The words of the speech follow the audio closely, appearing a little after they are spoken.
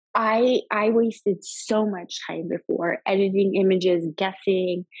I wasted so much time before editing images,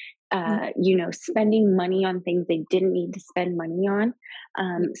 guessing, Mm, spending money on things they didn't need to spend money on.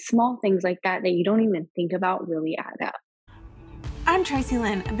 yeah. Small things like that that you don't even think about really add up. I'm Tracy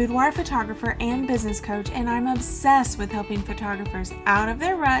Lynn, a boudoir photographer and business coach, and I'm obsessed with helping photographers out of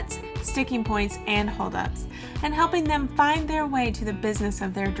their ruts, sticking points, and holdups, and helping them find their way to the business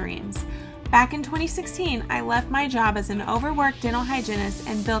of their dreams. Back in 2016, I left my job as an overworked dental hygienist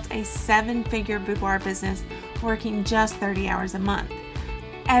and built a 7-figure boudoir business working just 30 hours a month.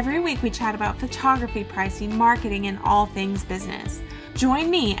 Every week we chat about photography, pricing, marketing, and all things business. Join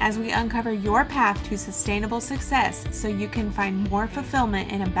me as we uncover your path to sustainable success so you can find more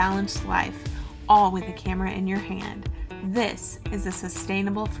fulfillment in a balanced life, all with a camera in your hand. This is the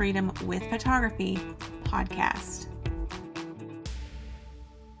Sustainable Freedom with Photography podcast.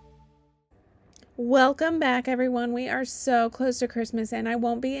 Welcome back, everyone. We are so close to Christmas, and I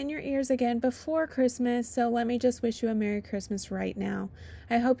won't be in your ears again before Christmas, so let me just wish you a Merry Christmas right now.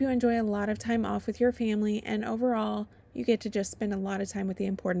 I hope you enjoy a lot of time off with your family, and overall, you get to just spend a lot of time with the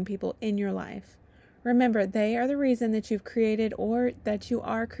important people in your life. Remember, they are the reason that you've created or that you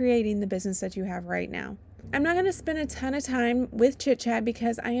are creating the business that you have right now. I'm not going to spend a ton of time with chit chat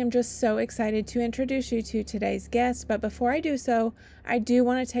because I am just so excited to introduce you to today's guest. But before I do so, I do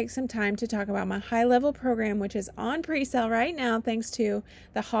want to take some time to talk about my high level program, which is on pre sale right now thanks to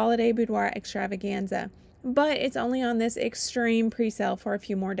the Holiday Boudoir Extravaganza. But it's only on this extreme pre sale for a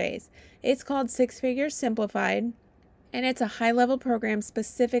few more days. It's called Six Figures Simplified, and it's a high level program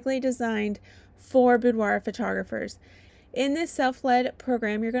specifically designed for boudoir photographers. In this self-led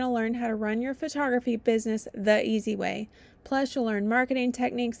program, you're going to learn how to run your photography business the easy way. Plus, you'll learn marketing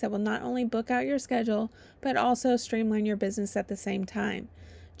techniques that will not only book out your schedule, but also streamline your business at the same time.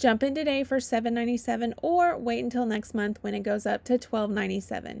 Jump in today for $7.97 or wait until next month when it goes up to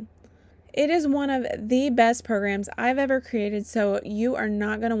 $12.97. It is one of the best programs I've ever created, so you are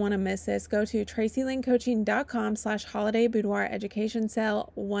not going to want to miss this. Go to tracylinkcoaching.com/holiday boudoir education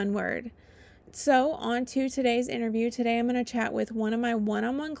sale, one word. So, on to today's interview. Today, I'm going to chat with one of my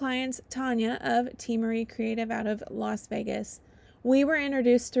one-on-one clients, Tanya of T. Marie Creative out of Las Vegas. We were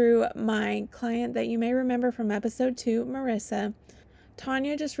introduced through my client that you may remember from episode 2, Marissa.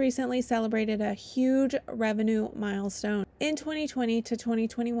 Tanya just recently celebrated a huge revenue milestone. In 2020 to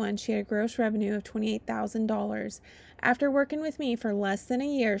 2021, she had a gross revenue of $28,000. After working with me for less than a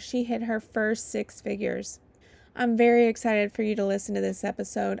year, she hit her first 6 figures. I'm very excited for you to listen to this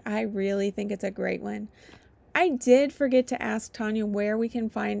episode. I really think it's a great one. I did forget to ask Tanya where we can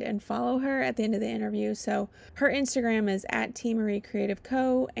find and follow her at the end of the interview. So her Instagram is at T. Marie Creative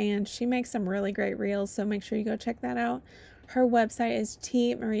Co. and she makes some really great reels. So make sure you go check that out. Her website is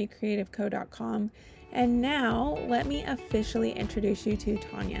tmariecreativeco.com. And now let me officially introduce you to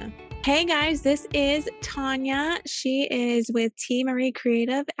Tanya. Hey guys, this is Tanya. She is with T. Marie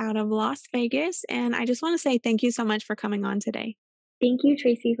Creative out of Las Vegas. And I just want to say thank you so much for coming on today. Thank you,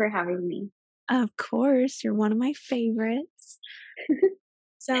 Tracy, for having me. Of course, you're one of my favorites.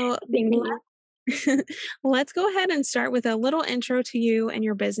 So Same here. let's go ahead and start with a little intro to you and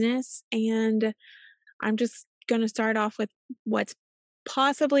your business. And I'm just going to start off with what's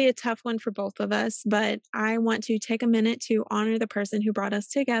possibly a tough one for both of us, but I want to take a minute to honor the person who brought us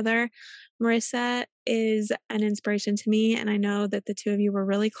together. Marissa is an inspiration to me, and I know that the two of you were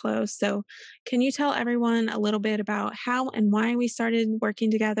really close. So, can you tell everyone a little bit about how and why we started working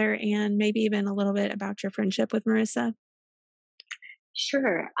together, and maybe even a little bit about your friendship with Marissa?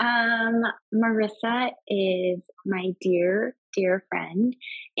 Sure. Marissa is my dear, dear friend.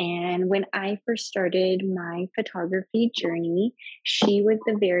 And when I first started my photography journey, she was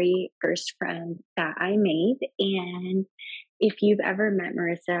the very first friend that I made. And if you've ever met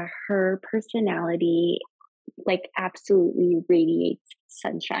Marissa, her personality like absolutely radiates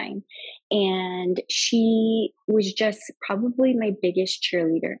sunshine. And she was just probably my biggest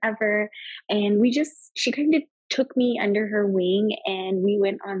cheerleader ever. And she kind of took me under her wing and we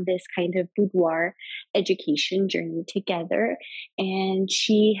went on this kind of boudoir education journey together. And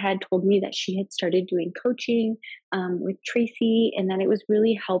she had told me that she had started doing coaching with Tracy and that it was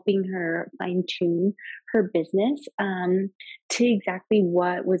really helping her fine tune her business to exactly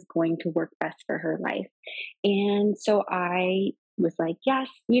what was going to work best for her life. And so I was like, yes,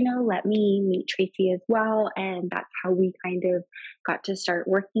 let me meet Tracy as well. And that's how we kind of got to start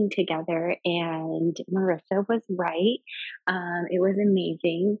working together. And Marissa was right. It was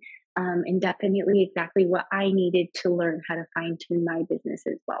amazing. And definitely exactly what I needed to learn how to fine tune my business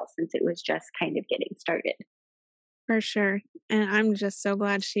as well, since it was just kind of getting started. For sure. And I'm just so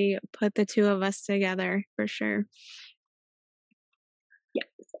glad she put the two of us together, for sure. Yes.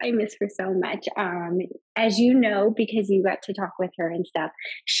 I miss her so much. As you know, because you got to talk with her and stuff,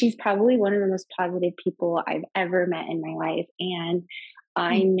 she's probably one of the most positive people I've ever met in my life. And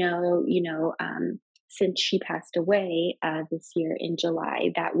I Mm. know, since she passed away this year in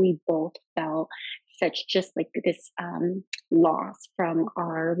July, that we both felt such just like this loss from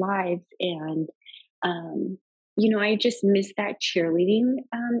our lives. And um, I just miss that cheerleading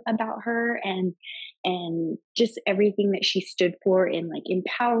about her, and just everything that she stood for in like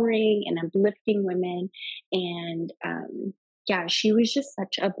empowering and uplifting women. And yeah, she was just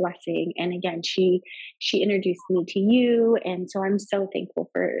such a blessing. And again, she introduced me to you, and so I'm so thankful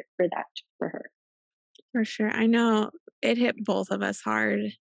for that for her. For sure. I know it hit both of us hard.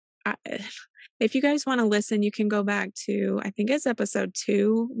 I if you guys wanna listen, you can go back to, I think it's episode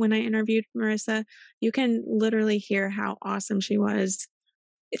 2 when I interviewed Marissa. You can literally hear how awesome she was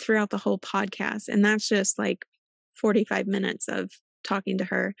throughout the whole podcast, and that's just, like, 45 minutes of talking to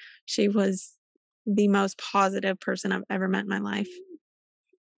her. She was the most positive person I've ever met in my life.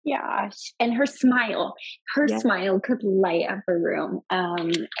 Yeah, and her Yeah. smile could light up a room.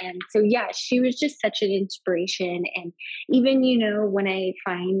 And so, yeah, she was just such an inspiration. And even, when I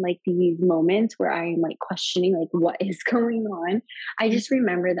find like these moments where I'm like questioning, like, what is going on, I Mm. just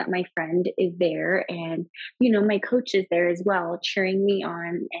remember that my friend is there, and, my coach is there as well, cheering me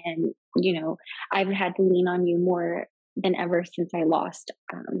on. And, I've had to lean on you more than ever since I lost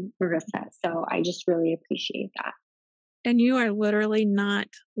Marissa. So I just really appreciate that. And you are literally not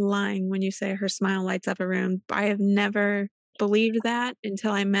lying when you say her smile lights up a room. I have never believed that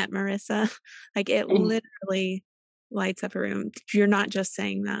until I met Marissa. Like, it literally lights up a room. You're not just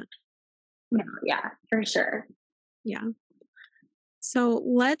saying that. No, yeah, for sure. Yeah. So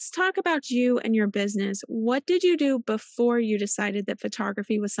let's talk about you and your business. What did you do before you decided that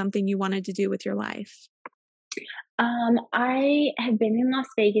photography was something you wanted to do with your life? I have been in Las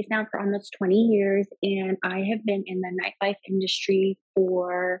Vegas now for almost 20 years, and I have been in the nightlife industry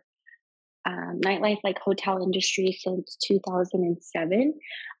for nightlife, like hotel industry, since 2007.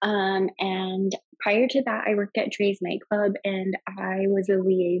 And prior to that, I worked at Dre's nightclub, and I was a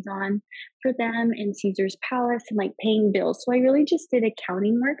liaison for them in Caesar's Palace and like paying bills. So I really just did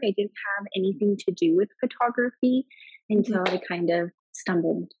accounting work. I didn't have anything to do with photography Mhm. until I kind of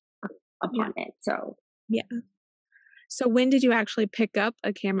stumbled Yeah. upon it. So Yeah. So when did you actually pick up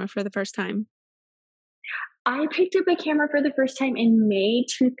a camera for the first time? I picked up a camera for the first time in May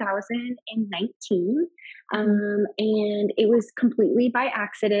 2019. Mhm. And it was completely by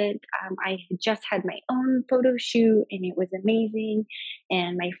accident. I had just had my own photo shoot, and it was amazing.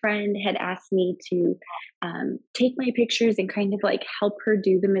 And my friend had asked me to take my pictures and kind of like help her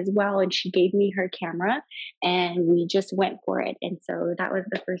do them as well. And she gave me her camera, and we just went for it. And so that was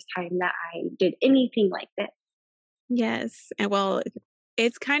the first time that I did anything like this. Yes, and well,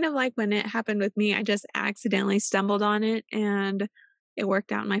 it's kind of like when it happened with me, I just accidentally stumbled on it and it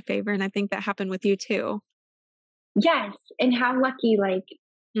worked out in my favor, and I think that happened with you too. Yes, and how lucky, like,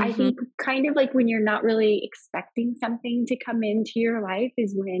 I Mhm. think kind of like when you're not really expecting something to come into your life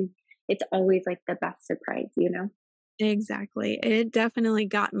is when it's always like the best surprise? Exactly. It definitely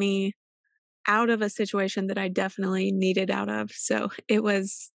got me out of a situation that I definitely needed out of, so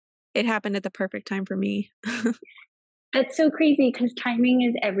it happened at the perfect time for me. That's so crazy because timing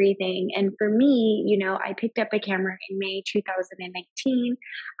is everything. And for me, I picked up a camera in May 2019.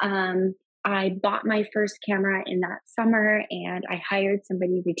 Um, I bought my first camera in that summer, and I hired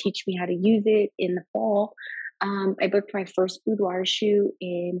somebody to teach me how to use it in the fall. I booked my first boudoir shoot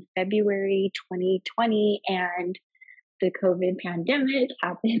in February 2020, and the COVID pandemic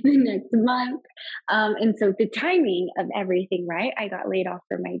happened the next month. And so the timing of everything, right? I got laid off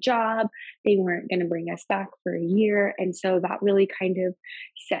from my job. They weren't going to bring us back for a year. And so that really kind of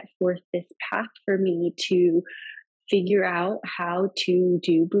set forth this path for me to figure out how to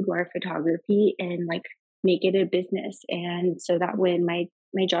do boudoir photography and like make it a business. And so that when my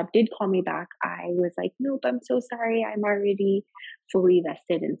job did call me back, I was like, nope, I'm so sorry. I'm already fully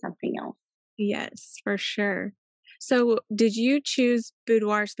vested in something else. Yes, for sure. So, did you choose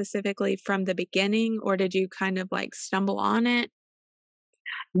boudoir specifically from the beginning, or did you kind of, like, stumble on it?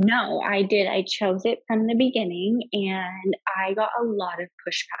 No, I did. I chose it from the beginning, and I got a lot of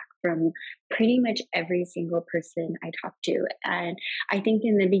pushback from pretty much every single person I talked to. And I think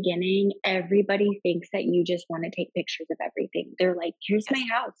in the beginning, everybody thinks that you just want to take pictures of everything. They're like, here's my Yes.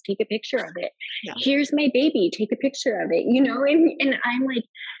 house, take a picture of it. Yeah. Here's my baby, take a picture of it. And I'm like,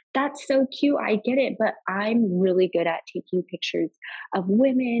 that's so cute. I get it. But I'm really good at taking pictures of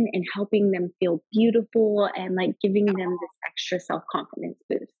women and helping them feel beautiful and like giving them this extra self confidence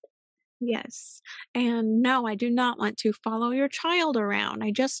boost. Yes. And no, I do not want to follow your child around. I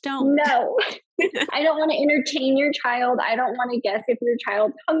just don't. No, I don't want to entertain your child. I don't want to guess if your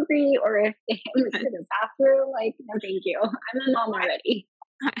child's hungry or if they went to the bathroom. Like, no, thank you. I'm a mom already.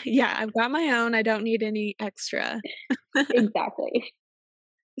 Yeah, I've got my own. I don't need any extra. Exactly.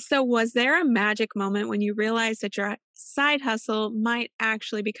 So, was there a magic moment when you realized that your side hustle might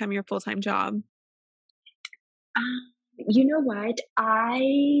actually become your full time job? You know what?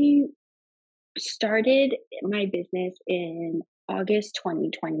 I started my business in August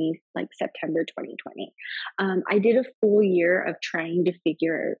 2020, like September 2020. I did a full year of trying to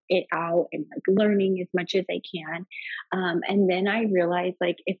figure it out and like learning as much as I can. And then I realized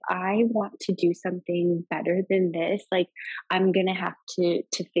like if I want to do something better than this, like I'm gonna have to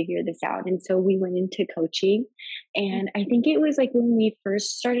figure this out. And so we went into coaching. And I think it was like when we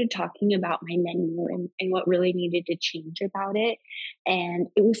first started talking about my menu and what really needed to change about it, and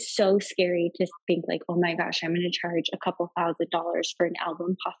it was so scary to think like, oh my gosh, I'm going to charge a couple $1,000s for an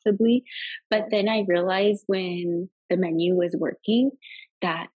album possibly. But then I realized when the menu was working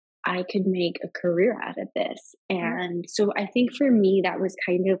that I could make a career out of this. And so I think for me, that was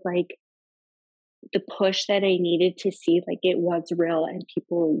kind of like the push that I needed to see like it was real and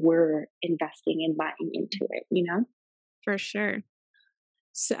people were investing and buying into it, you know? For sure.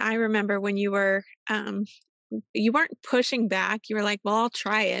 So I remember when you weren't pushing back. You were like, "Well, I'll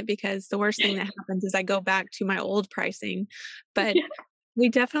try it because the worst thing that happens is I go back to my old pricing." But we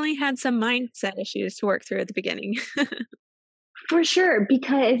definitely had some mindset issues to work through at the beginning. For sure,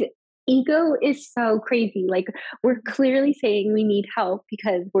 because ego is so crazy. Like, we're clearly saying we need help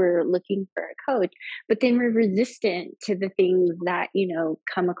because we're looking for a coach, but then we're resistant to the things that,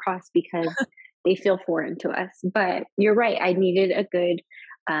 come across because they feel foreign to us. But you're right. I needed a good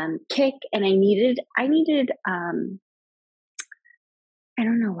kick, and I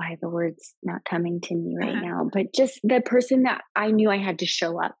don't know why the word's not coming to me right Uh-huh. now, but just the person that I knew I had to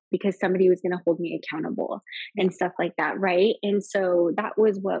show up because somebody was going to hold me accountable Yeah. and stuff like that, right? And so that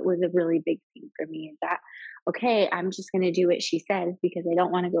was what was a really big thing for me is that, okay, I'm just going to do what she says because I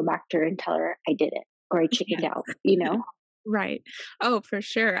don't want to go back to her and tell her I did it or I chickened Yeah. out, you know? Right. Oh, for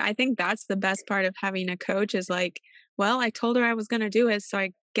sure. I think that's the best part of having a coach is like, well, I told her I was going to do it, so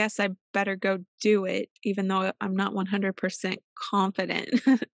I guess I better go do it, even though I'm not 100% confident.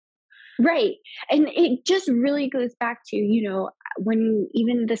 Right. And it just really goes back to, when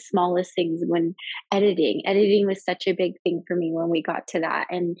even the smallest things, when editing was such a big thing for me when we got to that.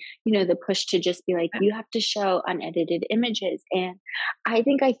 And, the push to just be like, you have to show unedited images. And I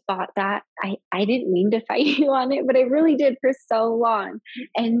think I thought that I didn't mean to fight you on it, but I really did for so long.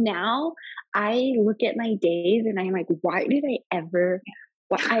 And now I look at my days and I'm like, why did I ever,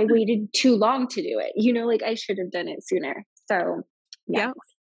 why I waited too long to do it? Like I should have done it sooner. So, yeah. Yeah.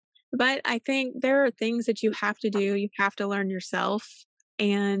 But I think there are things that you have to do, you have to learn yourself,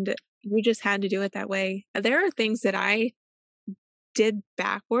 and you just had to do it that way. There are things that I did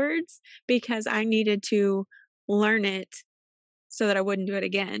backwards because I needed to learn it so that I wouldn't do it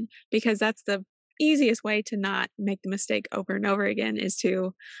again, because that's the easiest way to not make the mistake over and over again is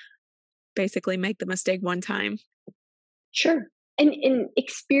to basically make the mistake one time. Sure. And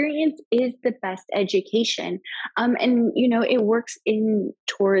experience is the best education. And it works in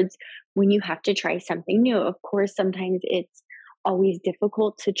towards when you have to try something new. Of course, sometimes it's always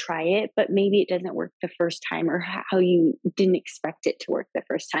difficult to try it, but maybe it doesn't work the first time or how you didn't expect it to work the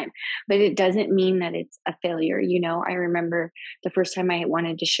first time. But it doesn't mean that it's a failure. I remember the first time I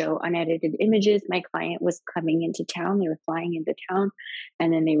wanted to show unedited images, my client was coming into town. They were flying into town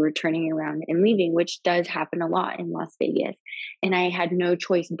and then they were turning around and leaving, which does happen a lot in Las Vegas. And I had no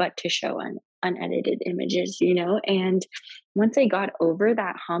choice but to show unedited images, and once I got over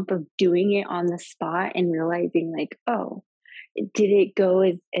that hump of doing it on the spot and realizing like, oh, did it go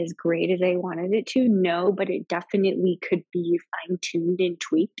as great as I wanted it to? No, but it definitely could be fine tuned and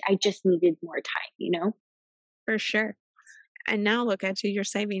tweaked. I just needed more time. For sure. And now look at you, you're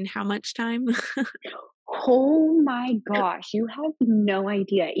saving how much time? Oh my gosh, you have no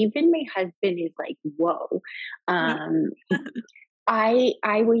idea. Even my husband is like, whoa. Yeah. Um, I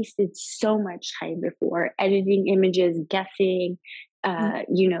wasted so much time before editing images, guessing,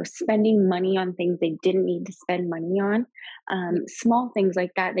 spending money on things they didn't need to spend money on. Small things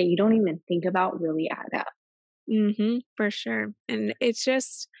like that that you don't even think about really add up. Mhm, for sure, and it's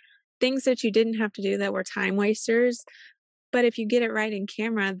just things that you didn't have to do that were time wasters, but if you get it right in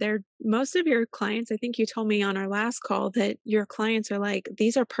camera, they're most of your clients I think you told me on our last call that your clients are like,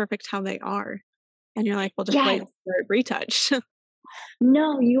 "These are perfect how they are," and you're like, "Well, just wait Yes. for a retouch."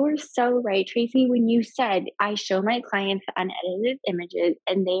 No, you're so right, Tracy. When you said I show my clients unedited images,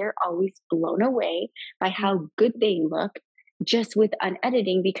 and they are always blown away by Mm. how good they look just with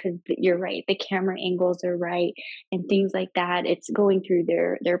unediting because you're right, the camera angles are right and things like that. It's going through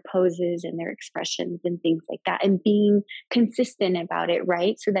their poses and their expressions and things like that, and being consistent about it,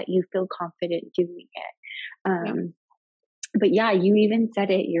 right? So that you feel confident doing it. Yep. But yeah, you even said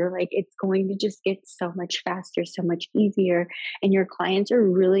it. You're like, it's going to just get so much faster, so much easier. And your clients are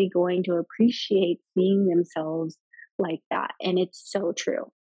really going to appreciate seeing themselves like that. And it's so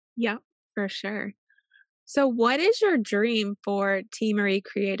true. Yep, for sure. So what is your dream for T. Marie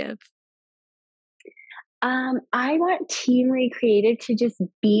Creative? I want Team Recreated to just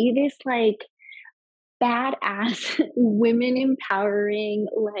be this like badass women empowering,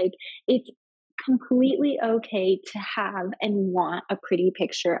 like it's completely okay to have and want a pretty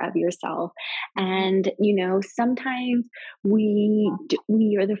picture of yourself. Mhm. And sometimes we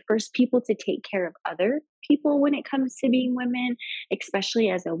are the first people to take care of other people when it comes to being women, especially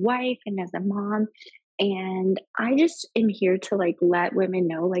as a wife and as a mom. And I just am here to like let women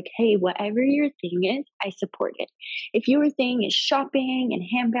know, like, hey, whatever your thing is, I support it. If your thing is shopping and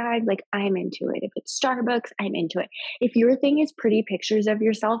handbag, like I'm into it. If it's Starbucks, I'm into it. If your thing is pretty pictures of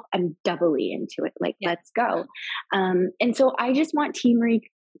yourself, I'm doubly into it. Like, Yeah. let's go. And so I just want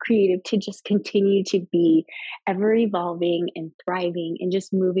Creative to just continue to be ever evolving and thriving and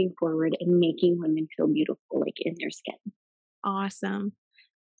just moving forward and making women feel beautiful, like in their skin. Awesome.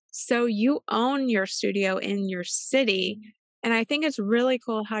 So you own your studio in your city. And I think it's really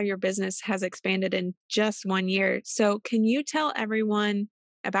cool how your business has expanded in just 1 year. So can you tell everyone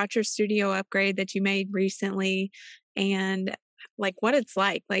about your studio upgrade that you made recently and like what it's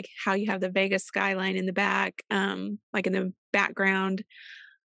like how you have the Vegas skyline in the back, like in the background,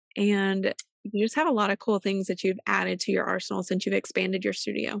 and you just have a lot of cool things that you've added to your arsenal since you've expanded your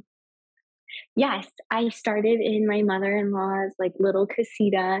studio. Yes, I started in my mother-in-law's like little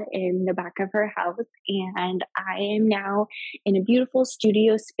casita in the back of her house, and I am now in a beautiful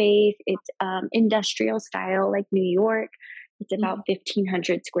studio space. It's industrial style, like New York. It's about Mhm.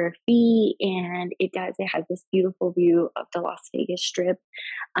 1,500 square feet, and it has this beautiful view of the Las Vegas Strip.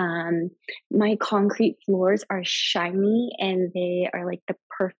 Um, my concrete floors are shiny, and they are like the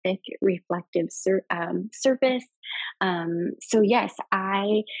perfect reflective surface. So yes,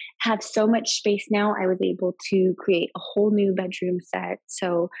 I have so much space now. I was able to create a whole new bedroom set.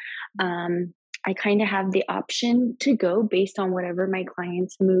 So um, I kind of have the option to go based on whatever my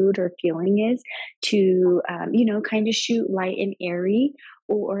client's mood or feeling is to, kind of shoot light and airy.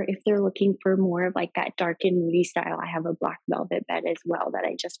 Or if they're looking for more of like that dark and moody style, I have a black velvet bed as well that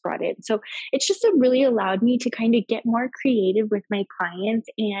I just brought in. So it's just really allowed me to kind of get more creative with my clients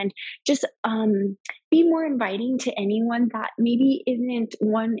and just be more inviting to anyone that maybe isn't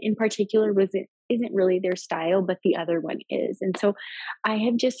one in particular isn't really their style, but the other one is. And so I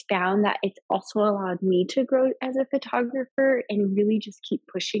have just found that it's also allowed me to grow as a photographer and really just keep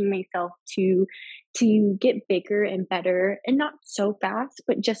pushing myself to get bigger and better and not so fast,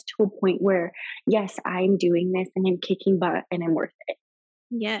 but just to a point where yes, I'm doing this and I'm kicking butt and I'm worth it.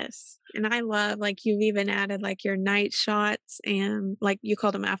 Yes, and I love, like, you've even added, like, your night shots and, like, you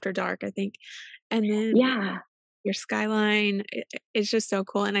called them after dark, I think, and then Yeah. your skyline, it's just so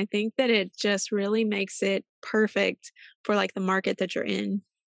cool, and I think that it just really makes it perfect for, like, the market that you're in.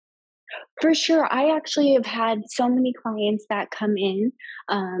 For sure. I actually have had so many clients that come in,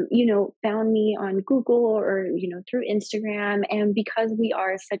 found me on Google or, through Instagram. And because we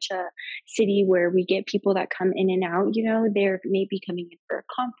are such a city where we get people that come in and out, they're maybe coming in for a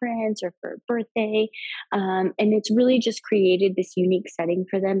conference or for a birthday. And it's really just created this unique setting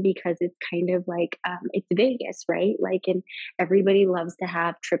for them because it's kind of like, it's Vegas, right? Like, and everybody loves to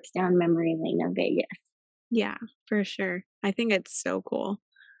have trips down memory lane of Vegas. Yeah, for sure. I think it's so cool,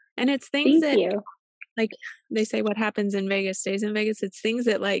 and it's things Thank that, you. like, they say what happens in Vegas stays in Vegas. It's things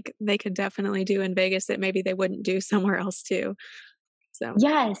that, like, they could definitely do in Vegas that maybe they wouldn't do somewhere else too. So,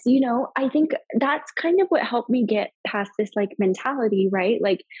 Yes, I think that's kind of what helped me get past this like mentality, right?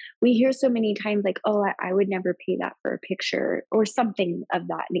 Like we hear so many times like, oh, I would never pay that for a picture or something of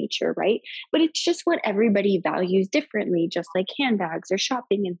that nature, right? But it's just what everybody values differently, just like handbags or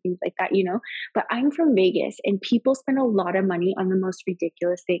shopping and things like that. But I'm from Vegas and people spend a lot of money on the most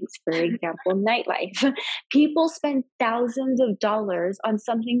ridiculous things. For example, nightlife. People spend thousands of dollars on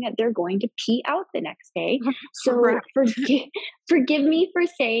something that they're going to pee out the next day. right. So forgive me for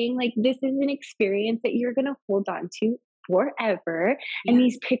saying like this is an experience that you're going to hold on to forever and Yeah.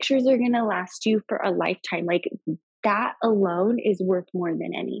 these pictures are going to last you for a lifetime. Like that alone is worth more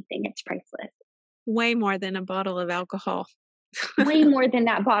than anything. It's priceless. Way more than a bottle of alcohol. Way more than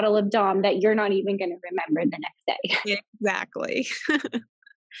that bottle of Dom that you're not even gonna remember the next day. Exactly.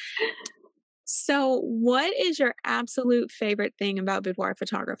 So, what is your absolute favorite thing about boudoir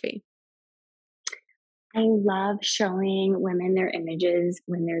photography? I love showing women their images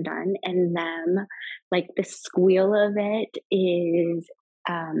when they're done, and them like, the squeal of it is,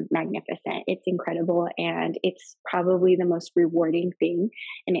 magnificent. It's incredible, and it's probably the most rewarding thing,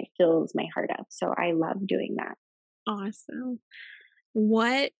 and it fills my heart up, so I love doing that. Awesome.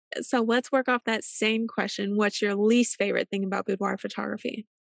 What so let's work off that same question. What's your least favorite thing about boudoir photography?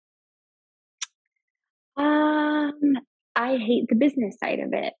 Um, I hate the business side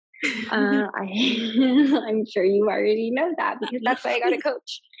of it. I I'm sure you already know that because that's why I got a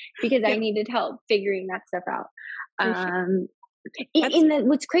coach, because I Yep, needed help figuring that stuff out. for sure. Um, That's in the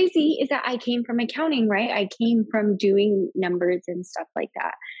what's crazy is that I came from accounting, right? I came from doing numbers and stuff like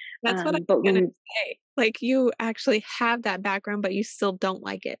that. that's what I But was gonna when say. Like, you actually have that background, but you still don't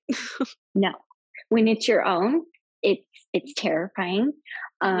like it. no, when it's your own, it's terrifying.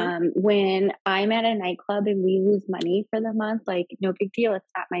 Uh-huh. When I'm at a nightclub and we lose money for the month, like no big deal, it's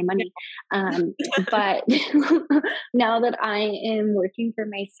not my Yeah. money. But now that I am working for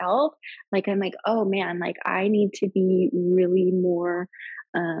myself, like I'm like, oh man, like I need to be really more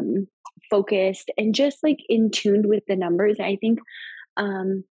um, focused and just like in tuned with the numbers. I think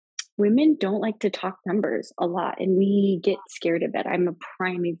um, women don't like to talk numbers a lot, and we get scared of it. I'm a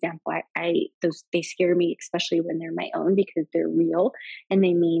prime example. I those they scare me, especially when they're my own because they're real and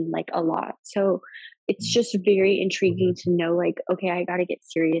they mean like a lot. So it's just very intriguing to know like, okay, I got to get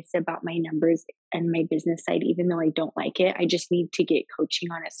serious about my numbers and my business side, even though I don't like it. I just need to get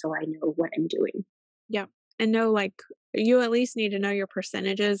coaching on it so I know what I'm doing. Yeah. And know, like, you at least need to know your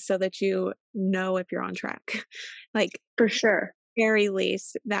percentages so that you know if you're on track. Like, For sure. very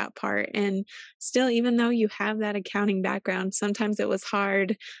least that part. And still, even though you have that accounting background, sometimes it was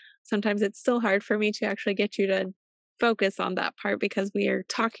hard. Sometimes it's still hard for me to actually get you to focus on that part because we are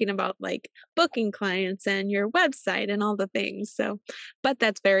talking about like booking clients and your website and all the things. So, but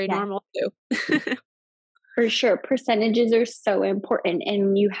that's very Yeah. normal too. For sure. Percentages are so important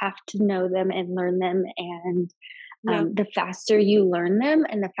and you have to know them and learn them. And Yep, the faster you learn them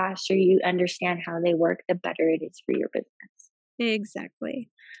and the faster you understand how they work, the better it is for your business. exactly.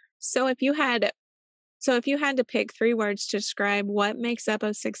 So if you had so if you had to pick 3 words to describe what makes up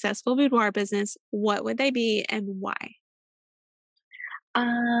a successful boudoir business, what would they be and why?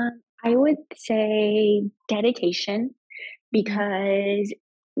 I would say dedication Mhm. because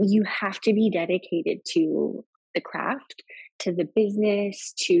you have to be dedicated to the craft, to the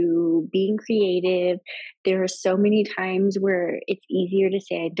business, to being creative. There are so many times where it's easier to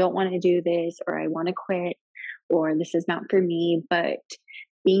say, I don't want to do this, or I want to quit, or this is not for me. But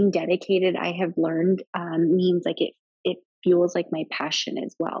being dedicated, I have learned, means like it fuels like my passion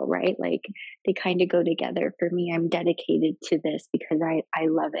as well, right? Like they kind of go together for me. I'm dedicated to this because I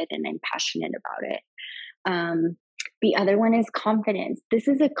love it and I'm passionate about it. Um, the other one is confidence. This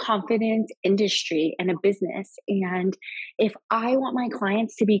is a confidence industry and a business. And if I want my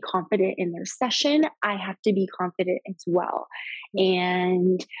clients to be confident in their session, I have to be confident as well. Yep,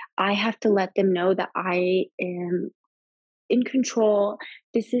 And I have to let them know that I am in control,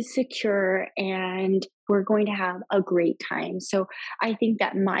 this is secure, and we're going to have a great time. So I think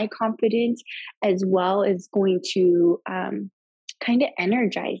that my confidence as well is going to kind of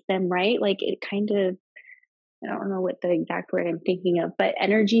energize them, right? Like it kind of, I don't know what the exact word I'm thinking of, but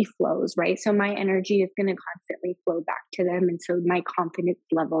energy flows, right? So my energy is going to constantly flow back to them. And so my confidence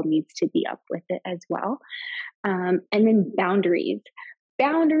level needs to be up with it as well. And then boundaries.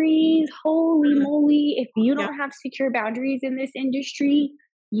 Boundaries, holy mhm, moly. If you yep, don't have secure boundaries in this industry,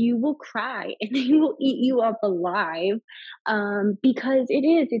 you will cry and they will eat you up alive because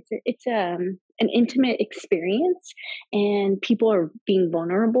it's an intimate experience and people are being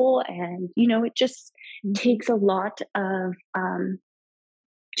vulnerable and it just mhm. takes a lot of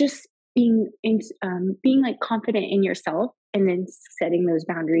just being like confident in yourself and then setting those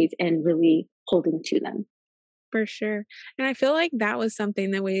boundaries and really holding to them. For sure. And I feel like that was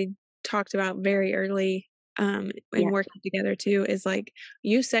something that we talked about very early, in Yeah. working together too, is like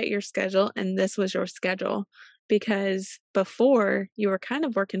you set your schedule and this was your schedule because before you were kind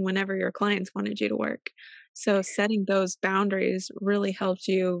of working whenever your clients wanted you to work. So setting those boundaries really helped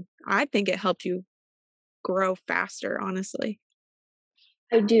you. I think it helped you grow faster, honestly.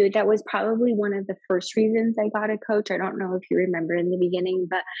 I do. That was probably one of the first reasons I got a coach. I don't know if you remember in the beginning,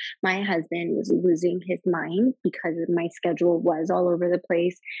 but my husband was losing his mind because my schedule was all over the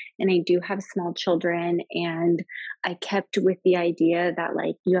place. And I do have small children. And I kept with the idea that,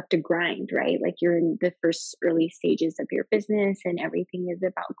 like, you have to grind, right? Like, you're in the first early stages of your business and everything is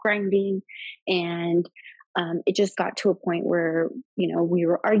about grinding. And it just got to a point where, we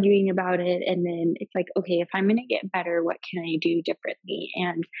were arguing about it. And then it's like, okay, if I'm going to get better, what can I do differently?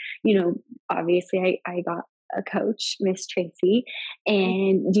 And, you know, obviously I got a coach, Miss Tracy.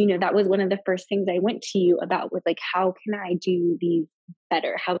 And, that was one of the first things I went to you about, was like, how can I do these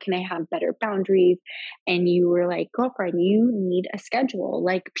better? How can I have better boundaries? And you were like, girlfriend, you need a schedule.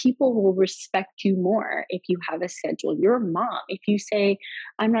 Like, people will respect you more if you have a schedule. You're a mom. If you say,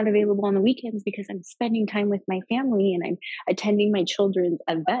 I'm not available on the weekends because I'm spending time with my family and I'm attending my children's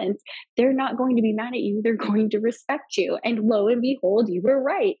events, they're not going to be mad at you. They're going to respect you. And lo and behold, you were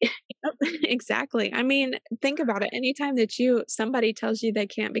right. Exactly. I mean, think about it. Anytime that somebody tells you they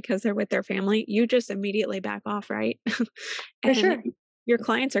can't because they're with their family, you just immediately back off, right? For And sure. your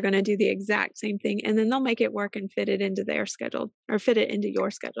clients are going to do the exact same thing, and then they'll make it work and fit it into their schedule or fit it into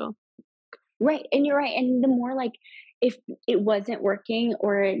your schedule. Right. And you're right. And the more, like, if it wasn't working,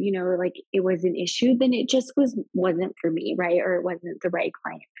 or, like, it was an issue, then it just wasn't for me, right? Or it wasn't the right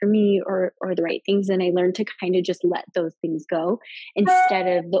client for me, or the right things. And I learned to kind of just let those things go,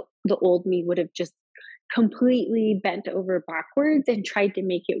 instead of the old me would have just completely bent over backwards and tried to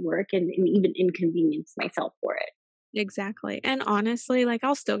make it work, and even inconvenience myself for it. Exactly. And honestly, like,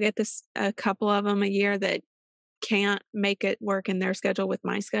 I'll still get this a couple of them a year that can't make it work in their schedule with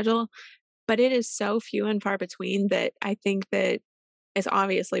my schedule, but it is so few and far between that I think that it's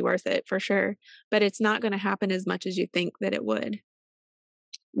obviously worth it for sure, but it's not going to happen as much as you think that it would.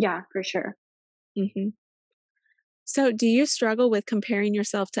 Yeah, for sure. Mhm. So, do you struggle with comparing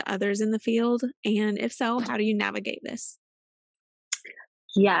yourself to others in the field? And if so, how do you navigate this?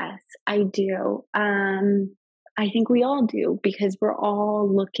 Yes, I do. I think we all do, because we're all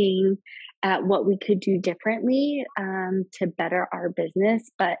looking at what we could do differently, to better our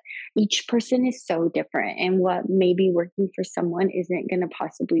business. But each person is so different, and what may be working for someone isn't going to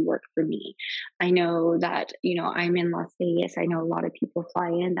possibly work for me. I know that, I'm in Las Vegas. I know a lot of people fly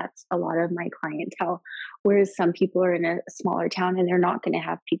in. That's a lot of my clientele. Whereas some people are in a smaller town and they're not going to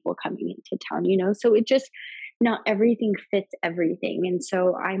have people coming into town. So it just, not everything fits everything. And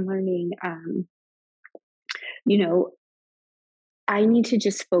so I'm learning, you know, I need to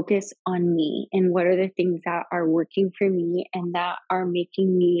just focus on me and what are the things that are working for me and that are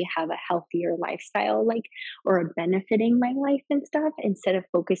making me have a healthier lifestyle, like, or benefiting my life and stuff, instead of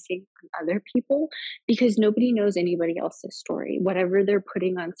focusing on other people, because nobody knows anybody else's story. Whatever they're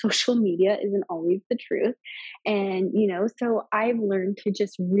putting on social media isn't always the truth. And, so I've learned to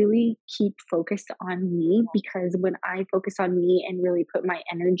just really keep focused on me, because when I focus on me and really put my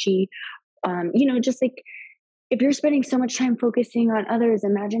energy, just like, if you're spending so much time focusing on others,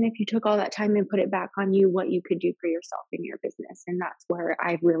 imagine if you took all that time and put it back on you, what you could do for yourself in your business. And that's where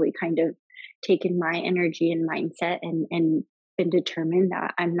I've really kind of taken my energy and mindset, and been determined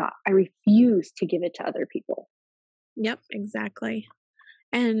that I refuse to give it to other people. Yep, exactly.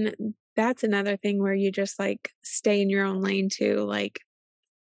 And that's another thing where you just like stay in your own lane too. Like,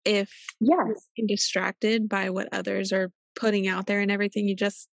 if you're Yes. getting distracted by what others are putting out there and everything, you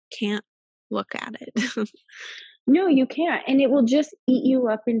just can't look at it. No, you can't. And it will just eat you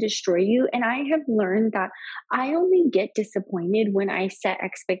up and destroy you. And I have learned that I only get disappointed when I set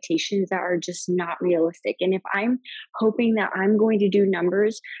expectations that are just not realistic. And if I'm hoping that I'm going to do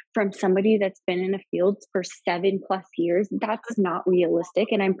numbers from somebody that's been in a field for 7+ years, that's not realistic.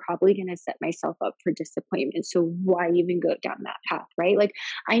 And I'm probably going to set myself up for disappointment. So why even go down that path, right? Like,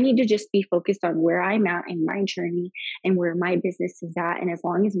 I need to just be focused on where I'm at in my journey and where my business is at. And as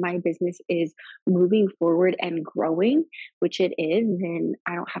long as my business is moving forward and growing, which it is, then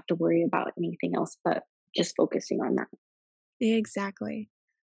I don't have to worry about anything else but just focusing on that. Exactly.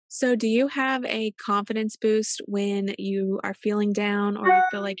 So, do you have a confidence boost when you are feeling down or you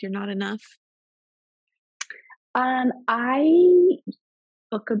feel like you're not enough? I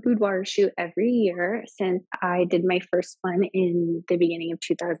book a boudoir shoot every year since I did my first one in the beginning of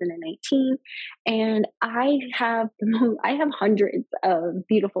 2019, and I have hundreds of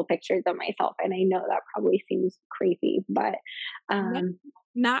beautiful pictures of myself, and I know that probably seems crazy, but No, um,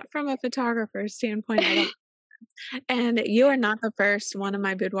 not from a photographer's standpoint, I don't. And you are not the first one of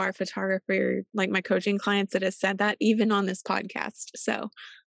my boudoir photographer, like my coaching clients, that has said that, even on this podcast. So,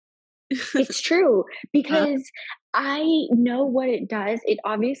 it's true, uh, because I know what it does. It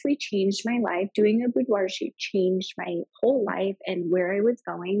obviously changed my life. Doing a boudoir shoot changed my whole life and where I was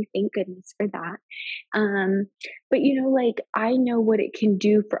going. Thank goodness for that. Um, but like I know what it can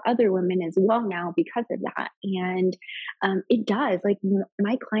do for other women as well now because of that. And it does. Like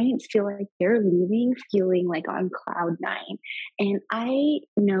my clients feel like they're leaving feeling like on cloud nine. And I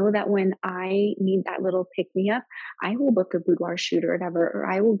know that when I need that little pick me up, I will book a boudoir shoot or whatever, or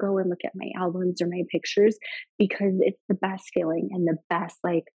I will go and look at my albums or my pictures because it's the best feeling and the best,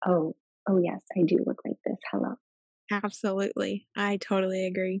 like, oh, yes, I do look like this. Hello. Absolutely. I totally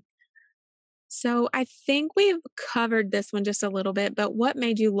agree. So I think we've covered this one just a little bit, but what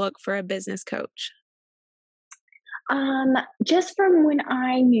made you look for a business coach? Um, just from when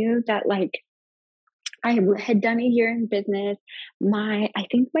I knew that, like, had done a year in business, I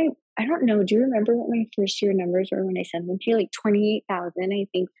think I don't know, do you remember what my first year numbers were when I sent them to you? Like 28,000, I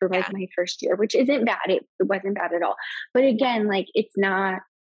think, for like Yeah. my first year, which isn't bad. It wasn't bad at all. But Yeah. again, like, it's not,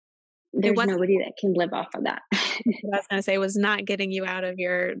 It there's wasn't nobody that can live off of that. what I was gonna say was not getting you out of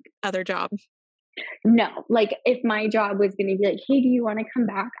your other job. No, like if my job was going to be like, hey, do you want to come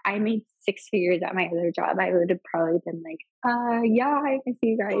back? I made six figures at my other job. I would have probably been like, yeah, I can see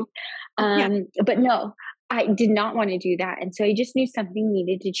you guys. Yeah. But no, I did not want to do that. And so I just knew something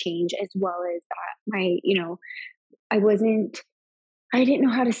needed to change as well as that. I wasn't, I didn't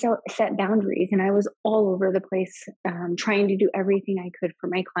know how to set boundaries and I was all over the place trying to do everything I could for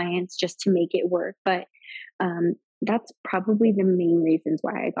my clients just to make it work. But um, that's probably the main reasons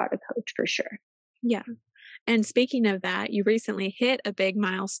why I got a coach for sure. Yeah. And speaking of that, you recently hit a big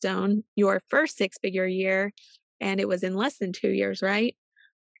milestone, your first six-figure year, and it was in less than 2 years, right?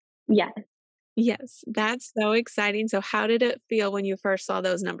 Yeah. Yes, that's so exciting. So how did it feel when you first saw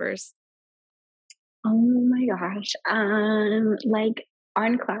those numbers? Oh my gosh. Like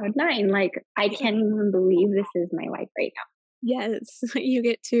on cloud nine, like I Yeah. can't even believe this is my life right now. Yes, you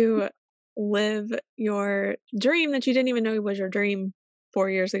get to live your dream that you didn't even know was your dream 4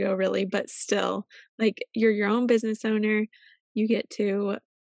 years ago, really, but still, like, you're your own business owner. You get to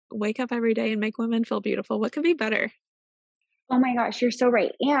wake up every day and make women feel beautiful. What could be better? Oh my gosh, you're so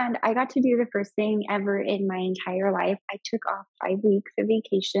right. And I got to do the first thing ever in my entire life. I took off 5 weeks of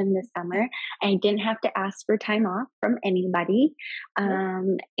vacation this summer. I didn't have to ask for time off from anybody.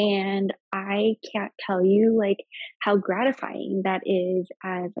 And I can't tell you like how gratifying that is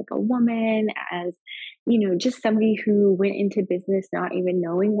as like a woman, as just somebody who went into business not even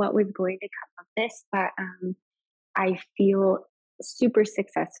knowing what was going to come of this. But I feel super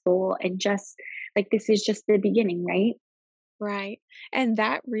successful and just like this is just the beginning, right? Right, and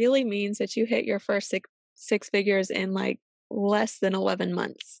that really means that you hit your first six figures in, like, less than 11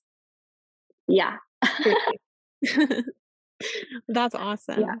 months. Yeah. Truly. That's Yeah.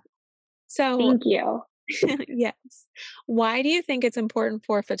 awesome. So Thank you. yes. Why do you think it's important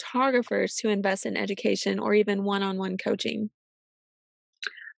for photographers to invest in education or even one-on-one coaching?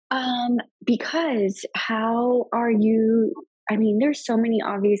 Because how are you I mean, there's so many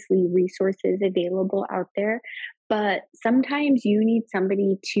obviously resources available out there, but sometimes you need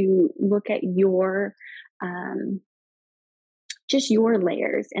somebody to look at your um just your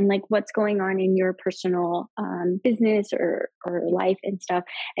layers and like what's going on in your personal business or life and stuff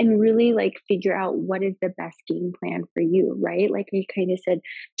and really like figure out what is the best game plan for you, right? Like you kind of said,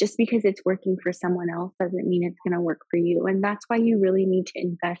 just because it's working for someone else doesn't mean it's going to work for you, and that's why you really need to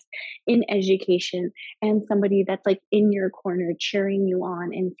invest in education and somebody that's like in your corner cheering you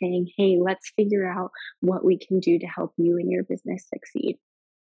on and saying, hey, let's figure out what we can do to help you and your business succeed.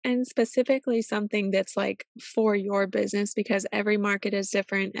 And specifically something that's, like, for your business because every market is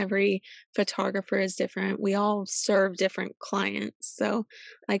different, every photographer is different, we all serve different clients, so,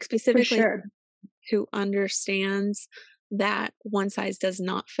 like, For specifically sure. who understands that one size does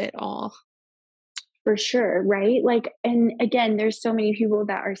not fit all. For sure, right? Like, and again, there's so many people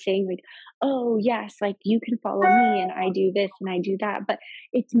that are saying, like, oh, yes, like you can follow me and I do this and I do that. But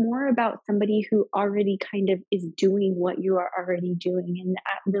it's more about somebody who already kind of is doing what you are already doing and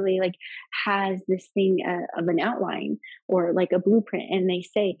that really like has this thing of an outline or like a blueprint. And they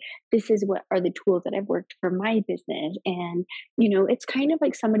say, this is what are the tools that I've worked for my business. And, it's kind of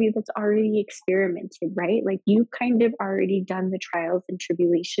like somebody that's already experimented, right? Like you've kind of already done the trials and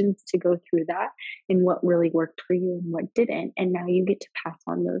tribulations to go through that and what really worked for you and what didn't. And now you get to pass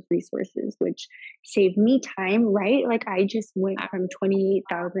on those resources, which saved me time, right? Like I just went from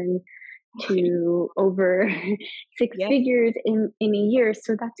 28,000 to over six Yeah, figures in a year.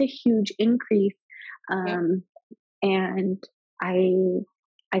 So that's a huge increase. yep. Um, and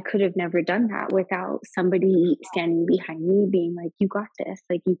I I could have never done that without somebody standing behind me being like, "You got this.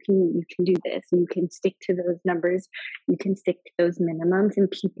 Like, you can do this. You can stick to those numbers. You can stick to those minimums, and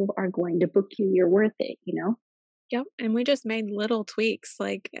people are going to book you. You're worth it," you know? Yep, and we just made little tweaks,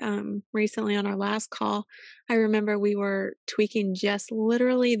 like, recently on our last call, I remember we were tweaking just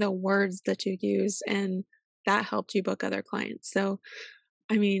literally the words that you use, and that helped you book other clients, so,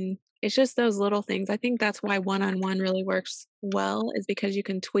 I mean, it's just those little things. I think that's why one-on-one really works well is because you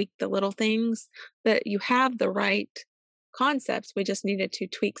can tweak the little things, that you have the right concepts, we just needed to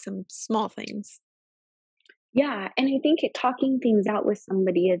tweak some small things. Yeah, and I think talking things out with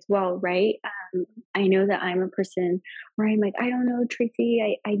somebody as well, right? I know that I'm a person where I'm like, I don't know,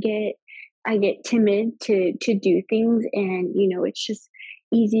 Tracy. I get timid to do things, and it's just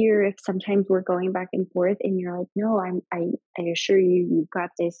easier if sometimes we're going back and forth, and you're like, no, I assure you, you've got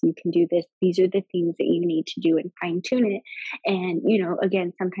this. You can do this. These are the things that you need to do and fine tune it. And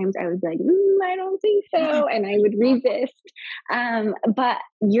again, sometimes I would be like, I don't think so, and I would resist. But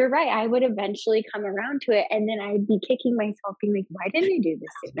you're right. I would eventually come around to it, and then I'd be kicking myself, being like, why didn't I do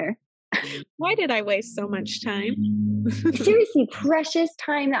this sooner? Why did I waste so much time? Seriously, precious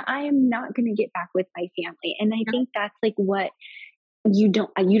time that I am not going to get back with my family. And I think that's like what you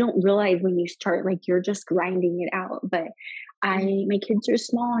don't realize when you start, like, you're just grinding it out. But my kids are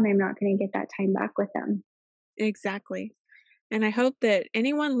small, and I'm not going to get that time back with them. Exactly. And I hope that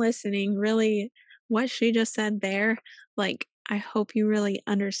anyone listening really what she just said there, like, I hope you really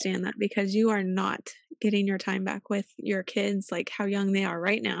understand that because you are not getting your time back with your kids, like how young they are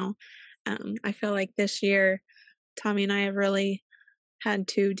right now. I feel like this year, Tommy and I have really had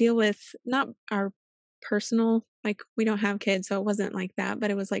to deal with not our personal, like, we don't have kids, so it wasn't like that,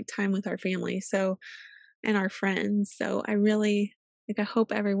 but it was like time with our family. So, and our friends. So I really like I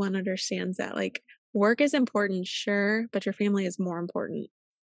hope everyone understands that like work is important, sure, but your family is more important.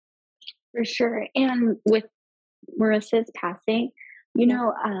 For sure. And with Marissa's passing, Yeah.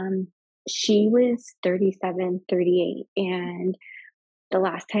 she was 37, 38, and the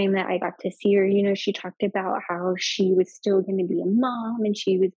last time that I got to see her, she talked about how she was still going to be a mom and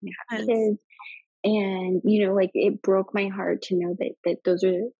she was going to have Yes. kids. And, like, it broke my heart to know that those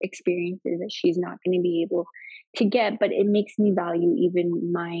are experiences that she's not going to be able to get, but it makes me value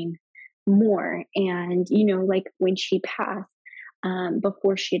even mine more. And, like, when she passed,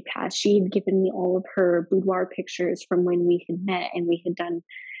 before she had passed, she had given me all of her boudoir pictures from when we had met and we had done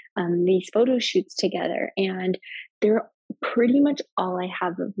these photo shoots together. And they're pretty much all I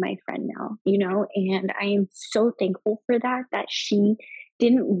have of my friend now, and I am so thankful for that, that she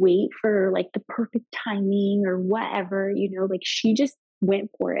didn't wait for like the perfect timing or whatever, like she just went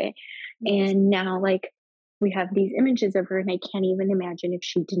for it. Yes. And now, like, we have these images of her, and I can't even imagine if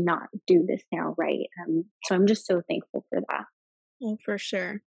she did not do this now, right? So I'm just so thankful for that. Oh, for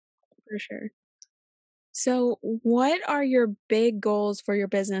sure. For sure. So, what are your big goals for your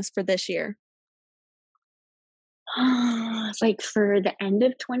business for this year? Like, for the end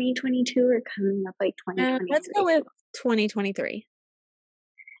of 2022 or coming up like Let's go 2023? with 2023.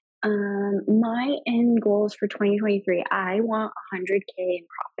 My end goals for 2023, I want 100K in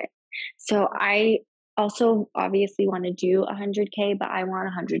profit. So I also obviously want to do 100K, but I want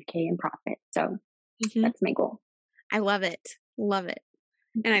 100K in profit. So Mhm. that's my goal. I love it. Love it.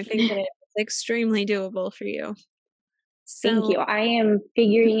 And I think that it's extremely doable for you. Thank So, you. I am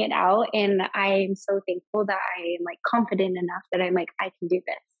figuring it out, and I am so thankful that I am like confident enough that I'm like, I can do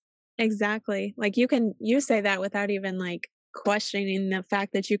this. exactly. Like you say that without even like questioning the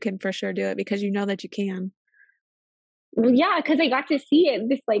fact that you can for sure do it because you know that you can. Well, yeah, because I got to see it.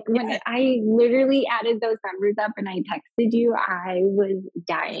 This, like, when Yeah. I literally added those numbers up and I texted you, I was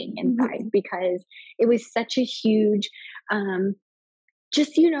dying inside because it was such a huge, um,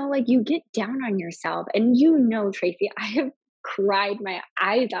 just, like, you get down on yourself, and Tracy, I have cried my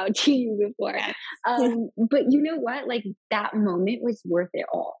eyes out to you before. Yes. But you know what? Like, that moment was worth it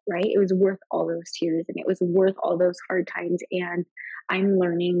all, right? It was worth all those tears, and it was worth all those hard times. And I'm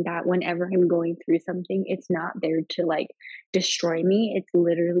learning that whenever I'm going through something, it's not there to like destroy me. It's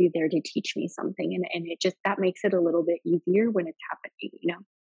literally there to teach me something. And it just, that makes it a little bit easier when it's happening.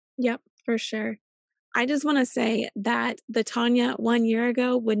 Yep, for sure. I just want to say that the Tanya 1 year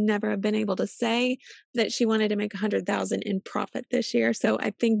ago would never have been able to say that she wanted to make 100,000 in profit this year. So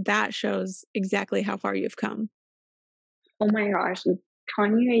I think that shows exactly how far you've come. Oh my gosh.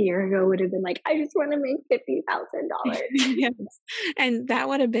 Tanya a year ago would have been like, I just want to make $50,000. Yes. And that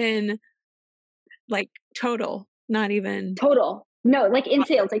would have been like total, not even Total. No, like in profit.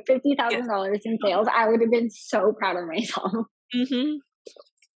 sales, like Yes. $50,000 in sales. I would have been so proud of myself. Hmm.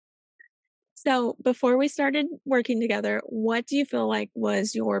 So, before we started working together, what do you feel like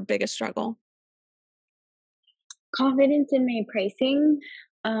was your biggest struggle? Confidence in my pricing,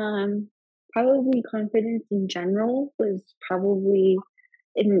 um, probably confidence in general was probably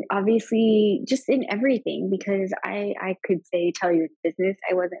in obviously just in everything because I could say tell you in business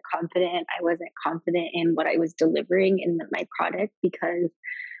I wasn't confident. I wasn't confident in what I was delivering in my product because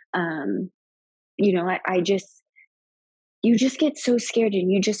um, I just you just get so scared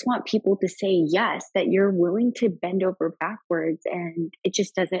and you just want people to say yes that you're willing to bend over backwards and it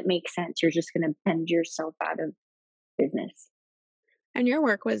just doesn't make sense. You're just going to bend yourself out of business. And your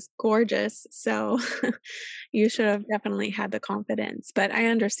work was gorgeous, so you should have definitely had the confidence, but I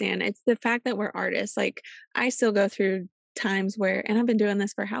understand, it's the fact that we're artists, like, I still go through times where and I've been doing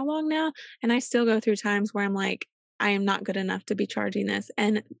this for how long now? And I still go through times where I'm like, "I am not good enough to be charging this,"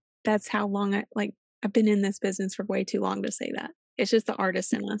 and that's how long I've been in this business for way too long to say that. It's just the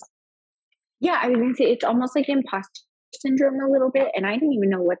artist in us. Yeah, I was gonna say it's almost like imposter syndrome a little bit, and I didn't even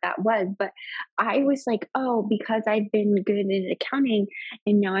know what that was, but I was like, "Oh, because I've been good in accounting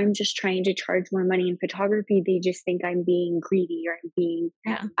and now I'm just trying to charge more money in photography, they just think I'm being greedy or I'm being."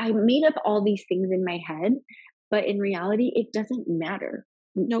 Yeah. I made up all these things in my head, but in reality, it doesn't matter.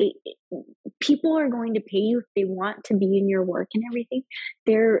 Nope. It people are going to pay you if they want to be in your work and everything.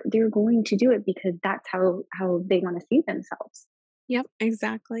 They're going to do it because that's how they wanna see themselves. Yep,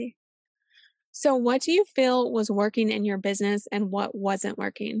 exactly. So what do you feel was working in your business and what wasn't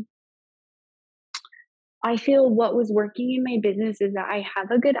working? I feel what was working in my business is that I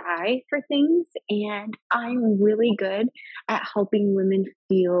have a good eye for things and I'm really good at helping women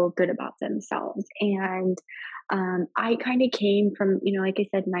feel good about themselves. And I kind of came from, like I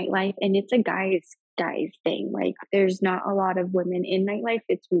said, nightlife, and it's a guys thing. Like there's not a lot of women in nightlife.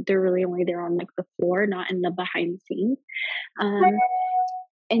 They're really only there on like the floor, not in the behind the scenes. Um,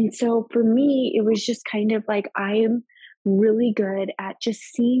 and so for me, it was just kind of like I am really good at just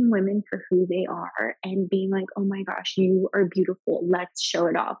seeing women for who they are and being like, oh my gosh, you are beautiful. Let's show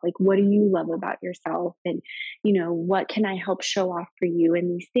it off. Like, what do you love about yourself? And, what can I help show off for you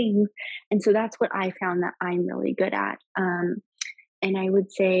and these things? And so that's what I found that I'm really good at. And I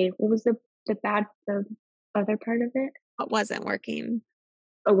would say, what was the other part of it? What wasn't working?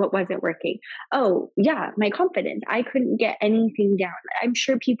 Oh, what wasn't working? Oh, yeah, my confidence. I couldn't get anything down. I'm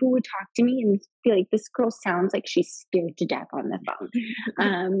sure people would talk to me and be like, "This girl sounds like she's scared to death on the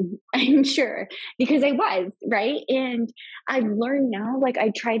phone." I'm sure because I was, right? And I've learned now, like,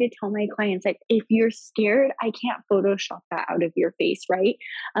 I try to tell my clients, like, if you're scared, I can't Photoshop that out of your face, right?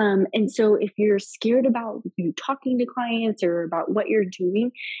 And so if you're scared about you talking to clients or about what you're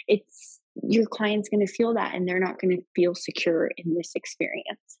doing, it's your client's going to feel that and they're not going to feel secure in this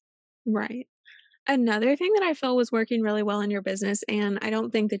experience. Right. Another thing that I feel was working really well in your business, and I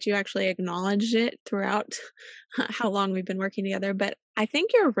don't think that you actually acknowledged it throughout how long we've been working together, but I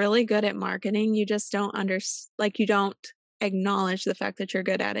think you're really good at marketing. You just don't like you don't acknowledge the fact that you're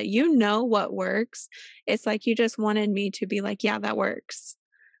good at it. You know what works. It's like you just wanted me to be like, yeah, that works.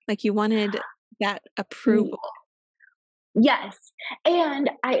 Like you wanted that Y- approval. Yes. And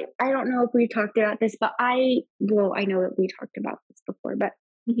I don't know if we talked about this, but I know that we talked about this before, but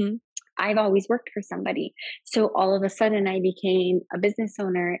Hmm. I've always worked for somebody. So all of a sudden I became a business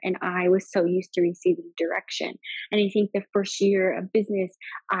owner and I was so used to receiving direction. And I think the first year of business,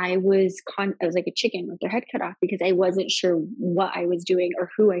 I was like a chicken with their head cut off because I wasn't sure what I was doing or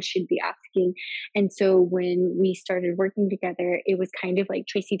who I should be asking. And so when we started working together, it was kind of like,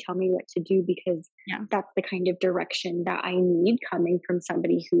 Tracy, tell me what to do because Yeah. that's the kind of direction that I need coming from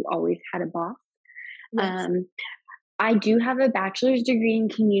somebody who always had a boss. Yes. Um, I do have a bachelor's degree in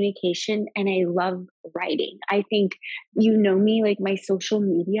communication and I love writing. I think me, like my social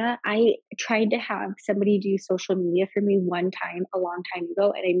media. I tried to have somebody do social media for me one time a long time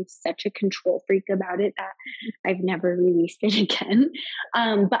ago, and I'm such a control freak about it that I've never released it again.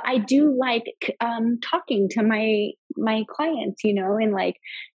 But I do like talking to my clients, and like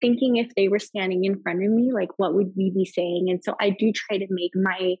thinking if they were standing in front of me, like what would we be saying? And so I do try to make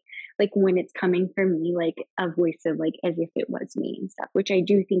my like when it's coming from me, like a voice of like as if it was me and stuff, which I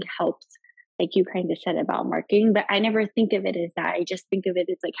do think helps, like you kind of said about marketing. But I never think of it as that. I just think of it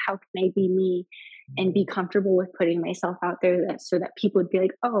as like, how can I be me and be comfortable with putting myself out there so that people would be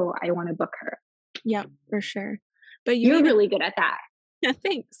like, oh, I want to book her. Yep, for sure. But you You're even really good at that.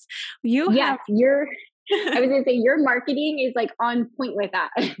 thanks. You Yes, have I was going to say, your marketing is like on point with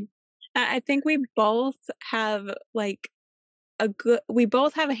that. I think we both have like we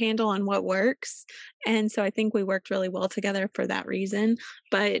both have a handle on what works, and so I think we worked really well together for that reason.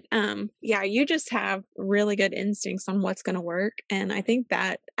 But, yeah, you just have really good instincts on what's gonna work, and I think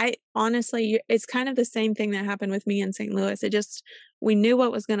that I honestly, it's kind of the same thing that happened with me in St. Louis. It just we knew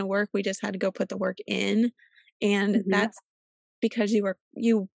what was gonna work, we just had to go put the work in, and Mhm. that's because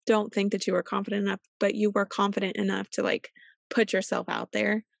you don't think that you were confident enough, but you were confident enough to, like, put yourself out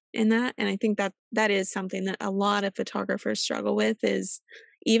there in that, and I think that that is something that a lot of photographers struggle with is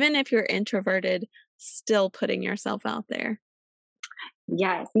even if you're introverted, still putting yourself out there.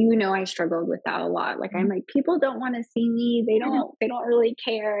 Yes, I struggled with that a lot. Like I'm Mhm. like, people don't want to see me. They don't really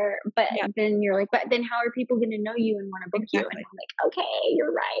care. But Yeah, then you're like, but then how are people going to know you and want to book you? And exactly. I'm like, okay,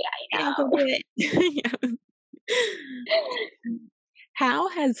 you're right. Yeah, go I do it. Yeah. know. How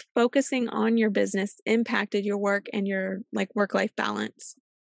has focusing on your business impacted your work and your, like, work-life balance?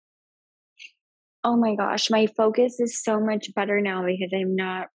 Oh my gosh, my focus is so much better now because I'm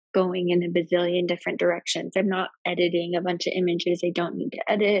not going in a bazillion different directions. I'm not editing a bunch of images I don't need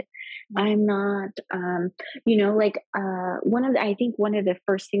to edit. I'm not, I think one of the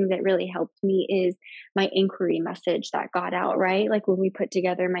first things that really helped me is my inquiry message that got out, right? Like when we put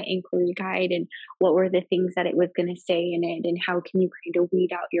together my inquiry guide and what were the things that it was going to say in it and how can you kind of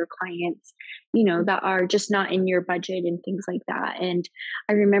weed out your clients, that are just not in your budget and things like that. And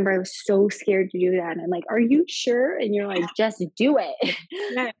I remember I was so scared to do that. And I'm like, are you sure? And you're like, just do it.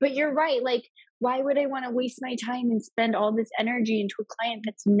 Yeah. But you're right. Like, why would I want to waste my time and spend all this energy into a client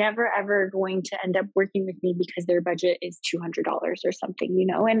that's never ever going to end up working with me because their budget is $200 or something?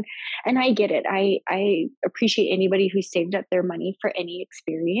 And I get it. I appreciate anybody who saved up their money for any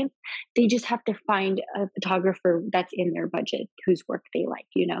experience. They just have to find a photographer that's in their budget whose work they like.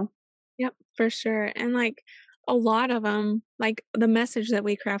 Yep, for sure, and, like, a lot of them, like, the message that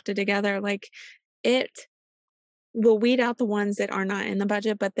we crafted together, like, it will weed out the ones that are not in the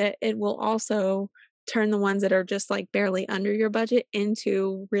budget, but that it will also turn the ones that are just, like, barely under your budget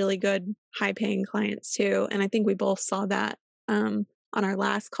into really good high-paying clients too, and I think we both saw that, on our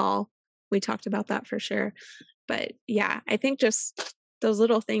last call. We talked about that for sure, but, yeah, I think just those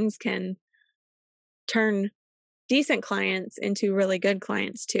little things can turn decent clients into really good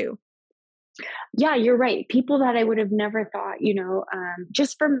clients too. Yeah, you're right. People that I would have never thought,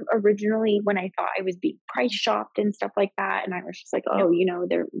 just from originally when I thought I was being price shopped and stuff like that, and I was just like, Yep, oh,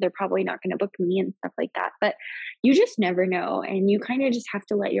 they're probably not going to book me and stuff like that. But you just never know, and you kind of just have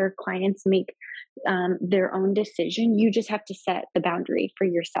to let your clients make their own decision. You just have to set the boundary for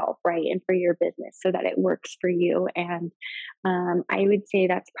yourself, right, and for your business so that it works for you. And I would say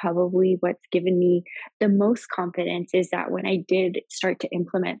that's probably what's given me the most confidence is that when I did start to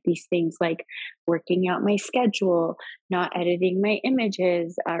implement these things like working out my schedule, not editing my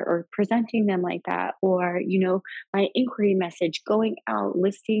images or presenting them like that, or, my inquiry message going out,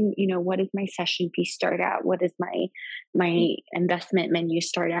 listing, what does my session fee start at? What does my investment menu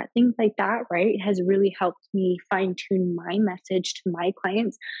start at? Things like that, right? Has really helped me fine tune my message to my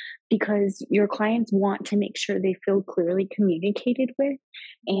clients because your clients want to make sure they feel clearly communicated with.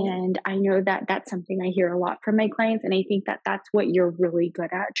 yeah. And I know that that's something I hear a lot from my clients. And I think that that's what you're really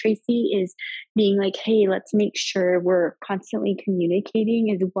good at, Tracy, is being like, hey, let's make sure we're constantly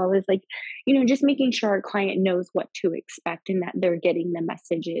communicating as well as like, just making sure our client knows what to expect and that they're getting the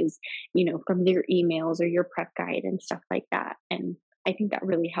messages, from their emails or your prep guide and stuff like that. And I think that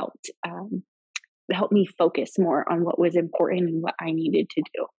really helped me focus more on what was important and what I needed to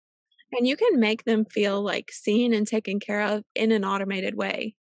do. And you can make them feel, like, seen and taken care of in an automated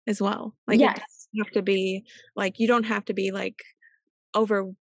way as well. Like, it Yes. doesn't have to be like, you don't have to be, like,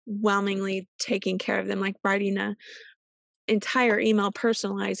 overwhelmingly taking care of them, like, writing a entire email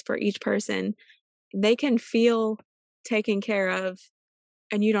personalized for each person. They can feel taken care of,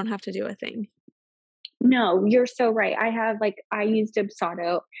 and you don't have to do a thing. No, you're so right. I use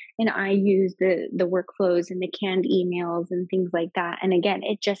Dubsado and I use the workflows and the canned emails and things like that. And again,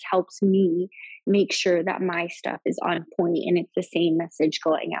 it just helps me make sure that my stuff is on point and it's the same message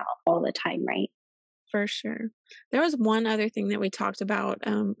going out all the time, right? For sure. There was one other thing that we talked about,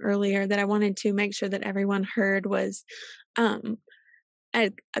 earlier that I wanted to make sure that everyone heard was, um, a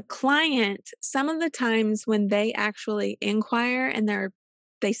client, some of the times when they actually inquire and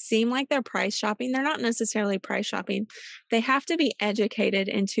they seem like they're price shopping, they're not necessarily price shopping. They have to be educated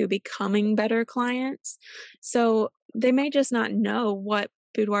into becoming better clients. So they may just not know what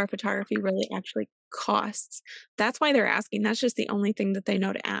boudoir photography really actually costs. That's why they're asking. That's just the only thing that they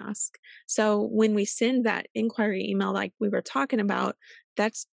know to ask. So when we send that inquiry email like we were talking about,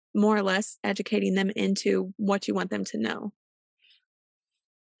 that's more or less educating them into what you want them to know.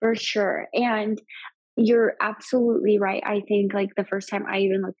 For sure. And You're absolutely right. I think like the first time I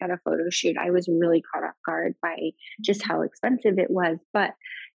even looked at a photo shoot, I was really caught off guard by just how expensive it was. But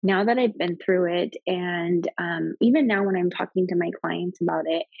now that I've been through it, and even now when I'm talking to my clients about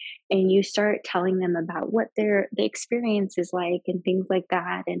it, and you start telling them about what the experience is like and things like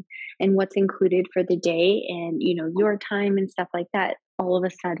that, and what's included for the day, and your time and stuff like that, all of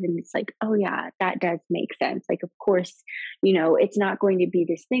a sudden it's like, oh yeah, that does make sense. Like, of course, it's not going to be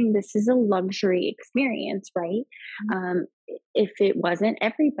this thing. This is a luxury experience, right? If it wasn't,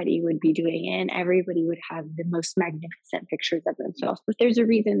 everybody would be doing it and everybody would have the most magnificent pictures of themselves. But there's a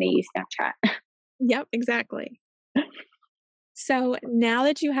reason they use Snapchat. Yep, exactly. So now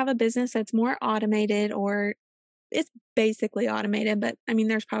that you have a business that's more automated, or it's basically automated, but I mean,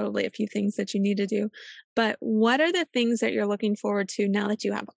 there's probably a few things that you need to do. But what are the things that you're looking forward to now that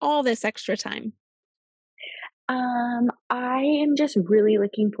you have all this extra time? I am just really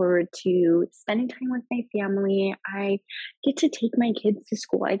looking forward to spending time with my family. I get to take my kids to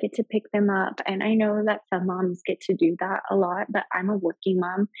school. I get to pick them up. And I know that some moms get to do that a lot, but I'm a working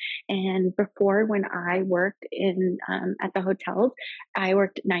mom. And before, when I worked in at the hotels, I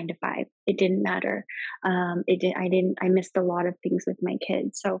worked 9 to 5. It didn't matter. I missed a lot of things with my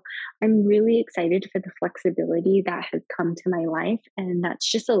kids. So I'm really excited for the flexibility that has come to my life. And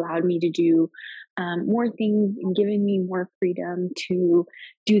that's just allowed me to do more things and giving me more freedom to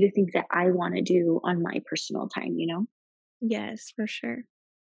do the things that I want to do on my personal time. Yes, for sure.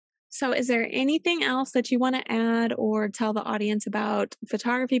 So, is there anything else that you want to add or tell the audience about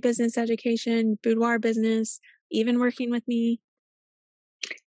photography business education, boudoir business, even working with me?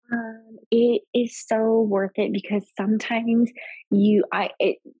 It is so worth it because sometimes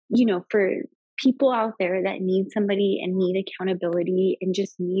for people out there that need somebody and need accountability and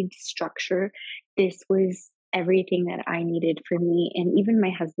just need structure, this was everything that I needed for me. And even my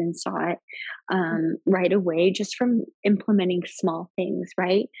husband saw it right away just from implementing small things,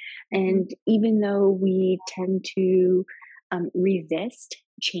 right? Mhm. And even though we tend to resist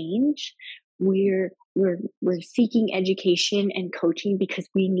change, we're seeking education and coaching because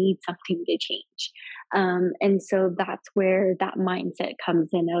we need something to change. And so that's where that mindset comes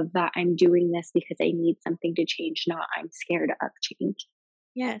in of that I'm doing this because I need something to change, not I'm scared of change.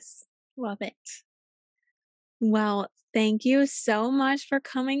 Yes, love it. Well, thank you so much for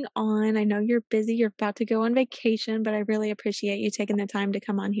coming on. I know you're busy, you're about to go on vacation, but I really appreciate you taking the time to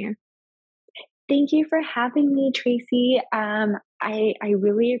come on here. Thank you for having me, Tracy. I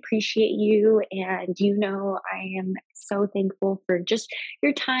really appreciate you, and I am so thankful for just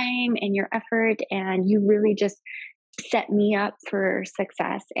your time and your effort, and you really just set me up for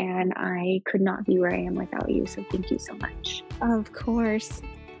success. And I could not be where I am without you. So thank you so much. Of course.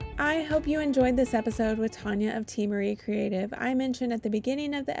 I hope you enjoyed this episode with Tanya of T. Marie Creative. I mentioned at the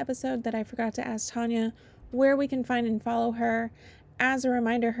beginning of the episode that I forgot to ask Tanya where we can find and follow her. As a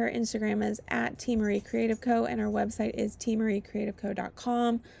reminder, her Instagram is at T. Marie Creative Co. and her website is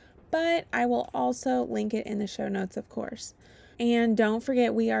tmariecreativeco.com. But I will also link it in the show notes, of course. And don't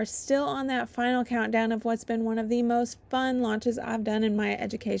forget, we are still on that final countdown of what's been one of the most fun launches I've done in my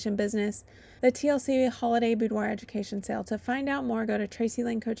education business, the TLC Holiday Boudoir Education Sale. To find out more, go to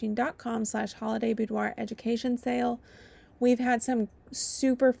tracylanecoaching.com/holiday boudoir education sale. We've had some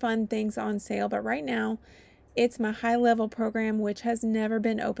super fun things on sale, but right now it's my high level program, which has never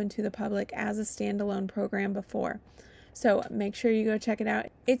been open to the public as a standalone program before. So make sure you go check it out.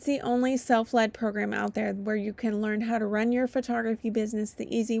 It's the only self-led program out there where you can learn how to run your photography business the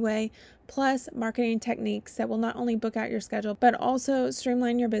easy way, plus marketing techniques that will not only book out your schedule, but also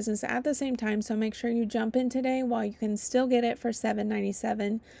streamline your business at the same time. So make sure you jump in today while you can still get it for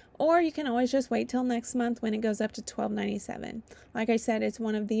 $7.97, or you can always just wait till next month when it goes up to $12.97. Like I said, it's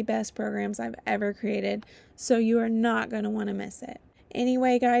one of the best programs I've ever created, so you are not going to want to miss it.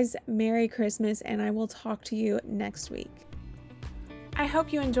 Anyway, guys, Merry Christmas, and I will talk to you next week. I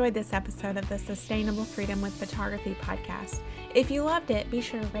hope you enjoyed this episode of the Sustainable Freedom with Photography podcast. If you loved it, be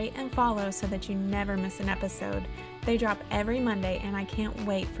sure to rate and follow so that you never miss an episode. They drop every Monday, and I can't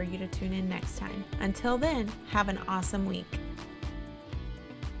wait for you to tune in next time. Until then, have an awesome week.